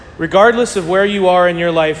Regardless of where you are in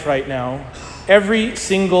your life right now, every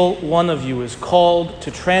single one of you is called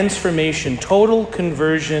to transformation, total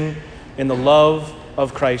conversion in the love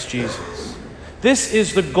of Christ Jesus. This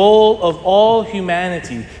is the goal of all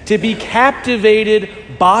humanity, to be captivated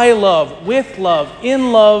by love, with love,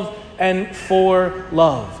 in love, and for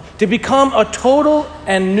love. To become a total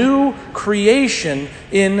and new creation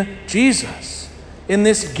in Jesus, in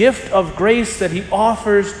this gift of grace that he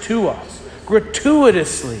offers to us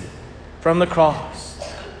gratuitously from the cross,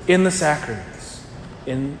 in the sacraments,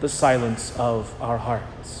 in the silence of our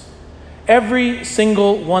hearts. Every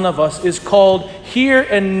single one of us is called here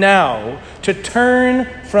and now to turn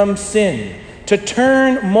from sin, to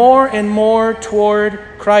turn more and more toward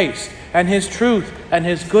Christ and his truth and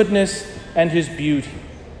his goodness and his beauty.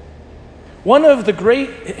 One of the great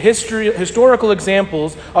historical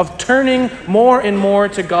examples of turning more and more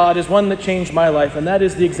to God is one that changed my life, and that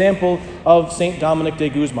is the example of St. Dominic de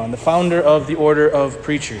Guzman, the founder of the Order of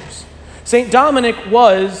Preachers. St. Dominic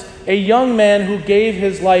was a young man who gave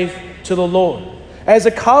his life to the Lord. As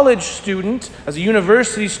a college student, as a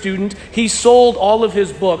university student, he sold all of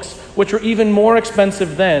his books, which were even more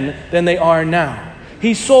expensive then than they are now.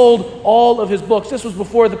 He sold all of his books. This was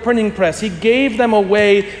before the printing press. He gave them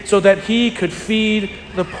away so that he could feed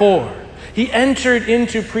the poor. He entered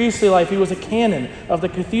into priestly life. He was a canon of the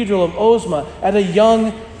Cathedral of Ozma at a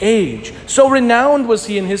young age. So renowned was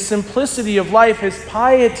he in his simplicity of life, his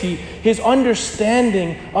piety, his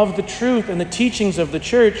understanding of the truth and the teachings of the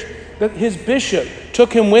church, that his bishop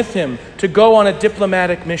took him with him to go on a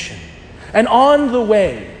diplomatic mission. And on the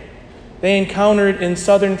way, they encountered in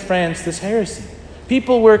southern France this heresy.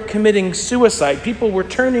 People were committing suicide. People were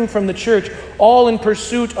turning from the church, all in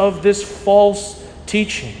pursuit of this false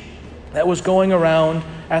teaching that was going around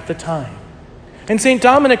at the time. And St.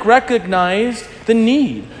 Dominic recognized the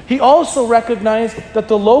need. He also recognized that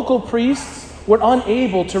the local priests were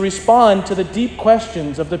unable to respond to the deep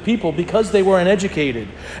questions of the people because they were uneducated.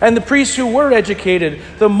 And the priests who were educated,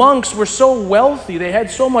 the monks, were so wealthy, they had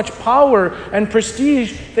so much power and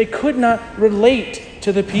prestige, they could not relate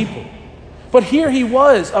to the people. But here he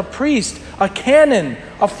was, a priest, a canon,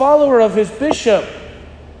 a follower of his bishop,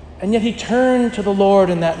 and yet he turned to the Lord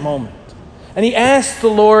in that moment. And he asked the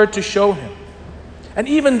Lord to show him. And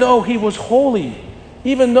even though he was holy,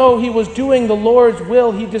 even though he was doing the Lord's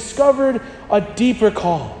will, he discovered a deeper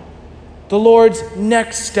call, the Lord's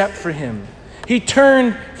next step for him. He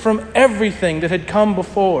turned from everything that had come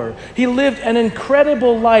before. He lived an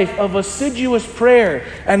incredible life of assiduous prayer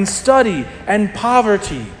and study and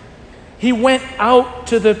poverty. He went out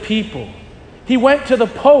to the people. He went to the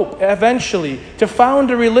Pope eventually to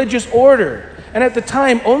found a religious order. And at the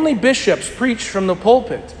time, only bishops preached from the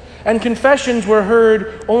pulpit, and confessions were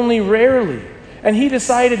heard only rarely. And he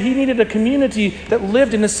decided he needed a community that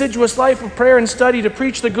lived an assiduous life of prayer and study to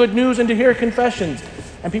preach the good news and to hear confessions.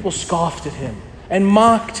 And people scoffed at him and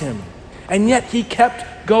mocked him. And yet he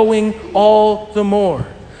kept going all the more.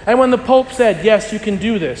 And when the Pope said, "Yes, you can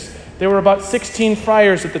do this," there were about 16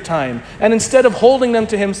 friars at the time. And instead of holding them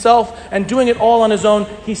to himself and doing it all on his own,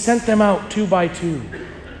 he sent them out 2 by 2.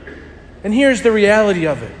 And here's the reality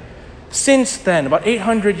of it. Since then, about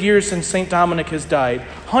 800 years since St. Dominic has died,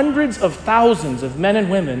 hundreds of thousands of men and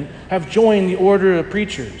women have joined the Order of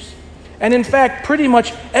Preachers. And in fact, pretty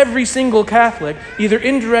much every single Catholic, either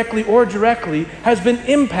indirectly or directly, has been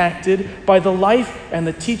impacted by the life and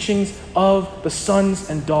the teachings of the sons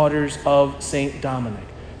and daughters of St. Dominic.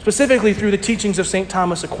 Specifically through the teachings of St.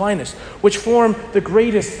 Thomas Aquinas, which form the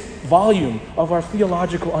greatest volume of our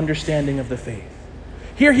theological understanding of the faith.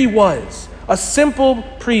 Here he was, a simple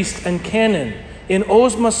priest and canon in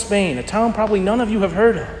Ozma, Spain, a town probably none of you have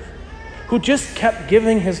heard of, who just kept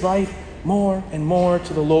giving his life more and more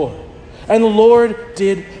to the Lord. And the Lord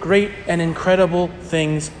did great and incredible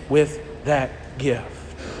things with that gift.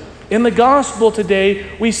 In the gospel today,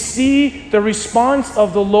 we see the response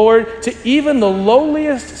of the Lord to even the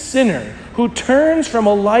lowliest sinner who turns from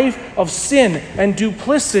a life of sin and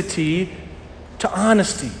duplicity to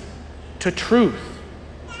honesty, to truth.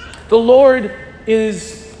 The Lord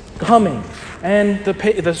is coming, and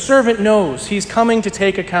the servant knows he's coming to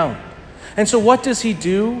take account. And so what does he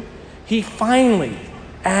do? He finally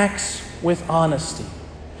acts with honesty.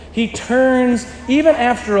 He turns, even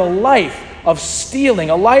after a life of stealing,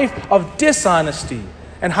 a life of dishonesty.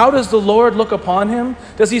 And how does the Lord look upon him?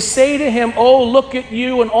 Does he say to him, "Oh, look at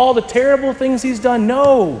you and all the terrible things he's done"?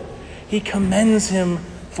 No, he commends him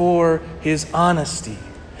for his honesty.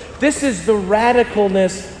 This is the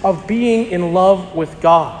radicalness of being in love with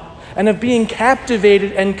God and of being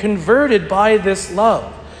captivated and converted by this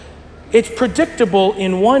love. It's predictable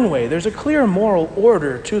in one way. There's a clear moral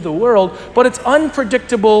order to the world, but it's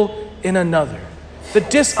unpredictable in another. The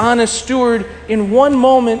dishonest steward in one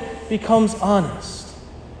moment becomes honest.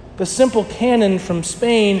 The simple canon from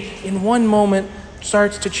Spain in one moment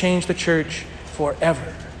starts to change the church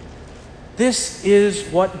forever. This is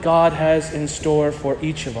what God has in store for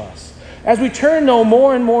each of us. As we turn, though,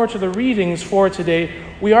 more and more to the readings for today,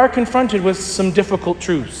 we are confronted with some difficult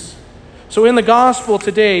truths. So in the gospel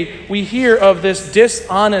today, we hear of this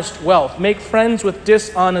dishonest wealth. Make friends with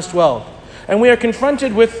dishonest wealth. And we are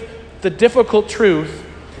confronted with the difficult truth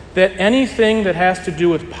that anything that has to do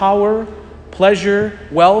with power, pleasure,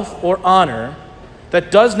 wealth, or honor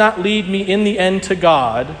that does not lead me in the end to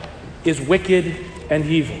God is wicked and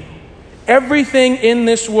evil. Everything in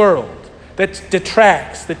this world that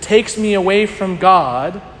detracts, that takes me away from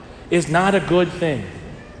God, is not a good thing.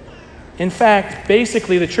 In fact,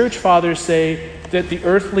 basically, the church fathers say that the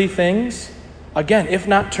earthly things, again, if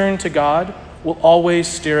not turned to God, will always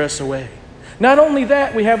steer us away. Not only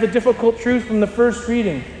that, we have the difficult truth from the first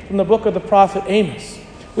reading from the book of the prophet Amos.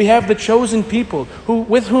 We have the chosen people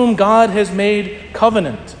with whom God has made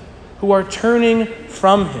covenant, who are turning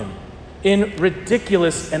from him in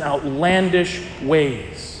ridiculous and outlandish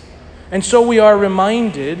ways. And so we are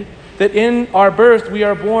reminded that in our birth we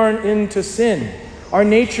are born into sin. Our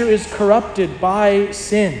nature is corrupted by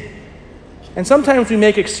sin. And sometimes we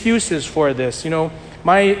make excuses for this.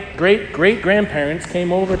 My great-great-grandparents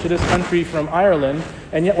came over to this country from Ireland,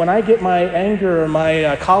 and yet when I get my anger or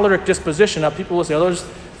my choleric disposition up, people will say, oh, there's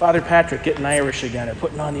Father Patrick getting Irish again, or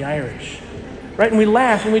putting on the Irish. Right? And we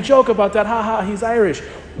laugh and we joke about that. Ha ha, he's Irish.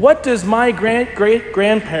 What does my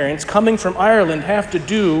great-grandparents coming from Ireland have to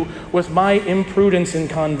do with my imprudence in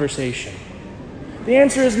conversation? The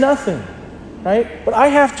answer is nothing, right? But I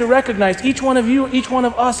have to recognize, each one of you, each one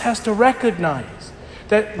of us has to recognize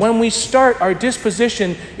that when we start, our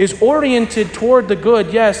disposition is oriented toward the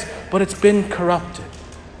good, yes, but it's been corrupted.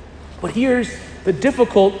 But here's the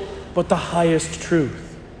difficult but the highest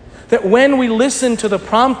truth. That when we listen to the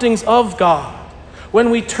promptings of God, when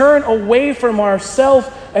we turn away from ourselves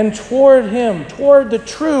and toward him, toward the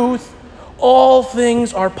truth, all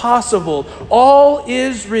things are possible. All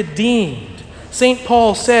is redeemed. St.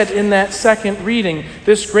 Paul said in that second reading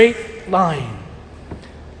this great line,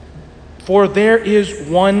 for there is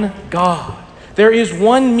one God. There is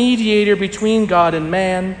one mediator between God and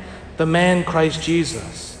man, the man Christ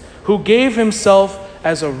Jesus, who gave himself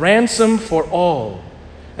as a ransom for all.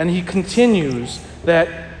 And he continues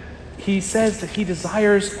that he says that he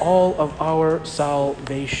desires all of our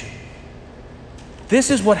salvation. This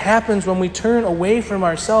is what happens when we turn away from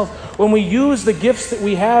ourselves, when we use the gifts that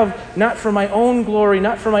we have, not for my own glory,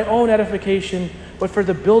 not for my own edification, but for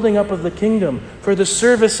the building up of the kingdom, for the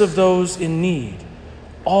service of those in need.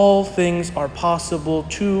 All things are possible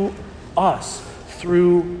to us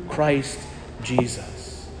through Christ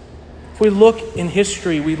Jesus. If we look in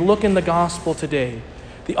history, we look in the gospel today,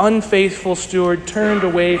 the unfaithful steward turned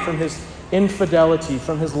away from his infidelity,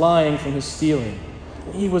 from his lying, from his stealing.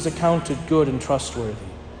 He was accounted good and trustworthy.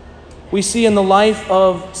 We see in the life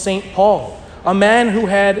of St. Paul, a man who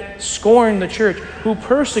had scorned the church, who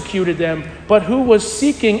persecuted them, but who was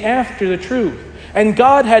seeking after the truth. And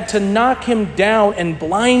God had to knock him down and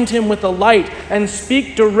blind him with the light and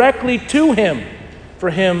speak directly to him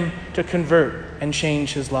for him to convert and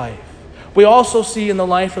change his life. We also see in the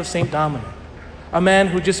life of St. Dominic, a man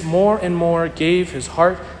who just more and more gave his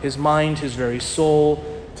heart, his mind, his very soul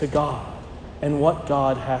to God, and what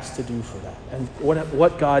God has to do for that, and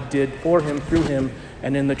what God did for him, through him,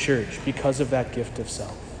 and in the church because of that gift of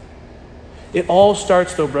self. It all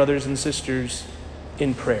starts, though, brothers and sisters,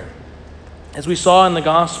 in prayer. As we saw in the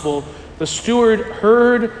gospel, the steward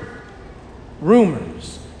heard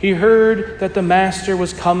rumors. He heard that the master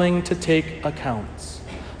was coming to take accounts.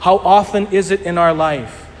 How often is it in our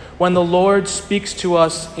life when the Lord speaks to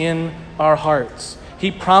us in our hearts? He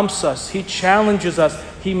prompts us, he challenges us,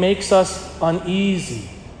 he makes us uneasy,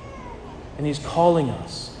 and he's calling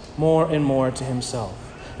us more and more to himself.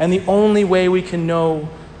 And the only way we can know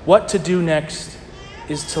what to do next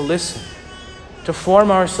is to listen, to form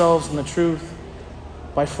ourselves in the truth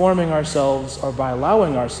by forming ourselves, or by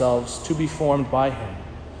allowing ourselves to be formed by him,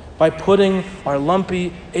 by putting our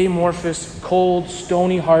lumpy, amorphous, cold,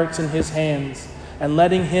 stony hearts in his hands and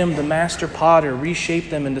letting him, the master potter,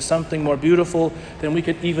 reshape them into something more beautiful than we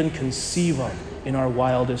could even conceive of in our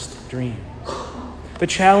wildest dreams. The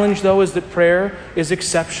challenge, though, is that prayer is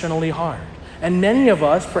exceptionally hard. And many of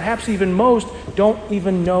us, perhaps even most, don't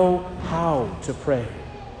even know how to pray.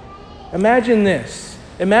 Imagine this.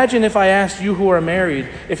 Imagine if I asked you who are married,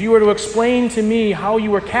 if you were to explain to me how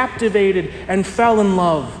you were captivated and fell in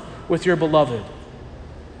love with your beloved.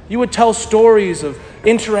 You would tell stories of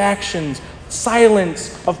interactions,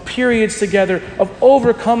 silence, of periods together, of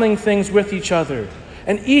overcoming things with each other.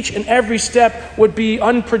 And each and every step would be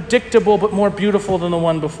unpredictable but more beautiful than the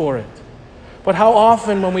one before it. But how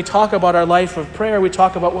often when we talk about our life of prayer, we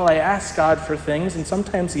talk about, well, I ask God for things and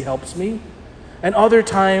sometimes He helps me. And other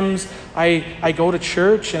times I go to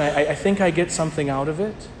church and I think I get something out of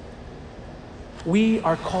it. We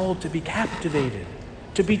are called to be captivated,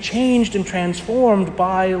 to be changed and transformed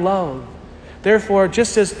by love. Therefore,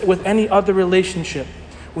 just as with any other relationship,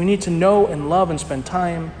 we need to know and love and spend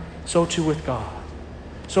time, so too with God.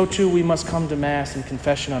 So too we must come to Mass and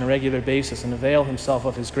confession on a regular basis and avail Himself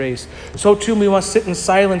of His grace. So too we must sit in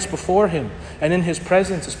silence before Him and in His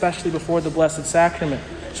presence, especially before the Blessed Sacrament.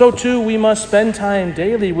 So too we must spend time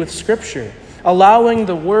daily with Scripture, allowing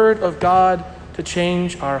the Word of God to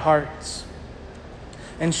change our hearts.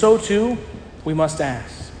 And so too we must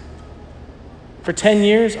ask. For 10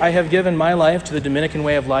 years I have given my life to the Dominican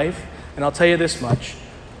way of life, and I'll tell you this much,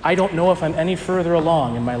 I don't know if I'm any further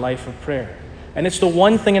along in my life of prayer. And it's the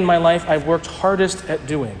one thing in my life I've worked hardest at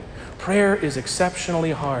doing. Prayer is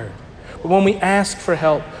exceptionally hard. But when we ask for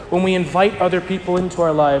help, when we invite other people into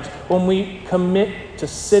our lives, when we commit to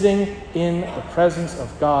sitting in the presence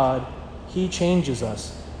of God, He changes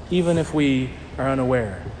us, even if we are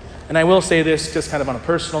unaware. And I will say this just kind of on a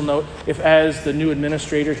personal note, if as the new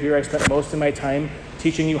administrator here I spent most of my time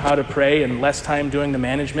teaching you how to pray and less time doing the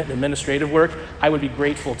management and administrative work, I would be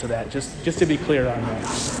grateful to that, just to be clear on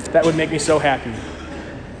that. That would make me so happy.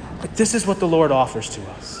 But this is what the Lord offers to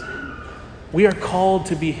us. We are called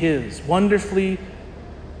to be His, wonderfully,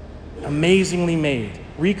 amazingly made,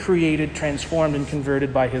 recreated, transformed, and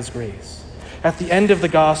converted by His grace. At the end of the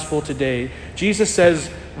gospel today, Jesus says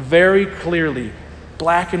very clearly,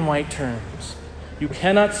 black and white terms, you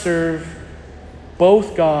cannot serve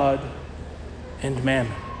both God and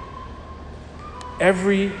mammon.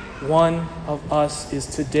 Every one of us is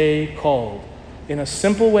today called in a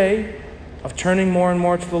simple way of turning more and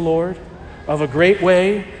more to the Lord, of a great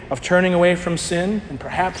way of turning away from sin, and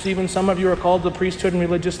perhaps even some of you are called to the priesthood and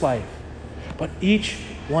religious life. But each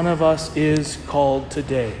one of us is called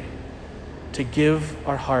today to give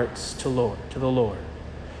our hearts to the Lord.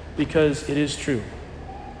 Because it is true,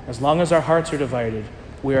 as long as our hearts are divided,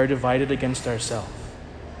 we are divided against ourselves.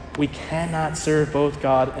 We cannot serve both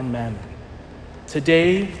God and mammon.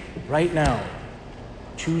 Today, right now,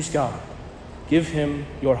 choose God. Give Him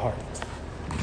your heart.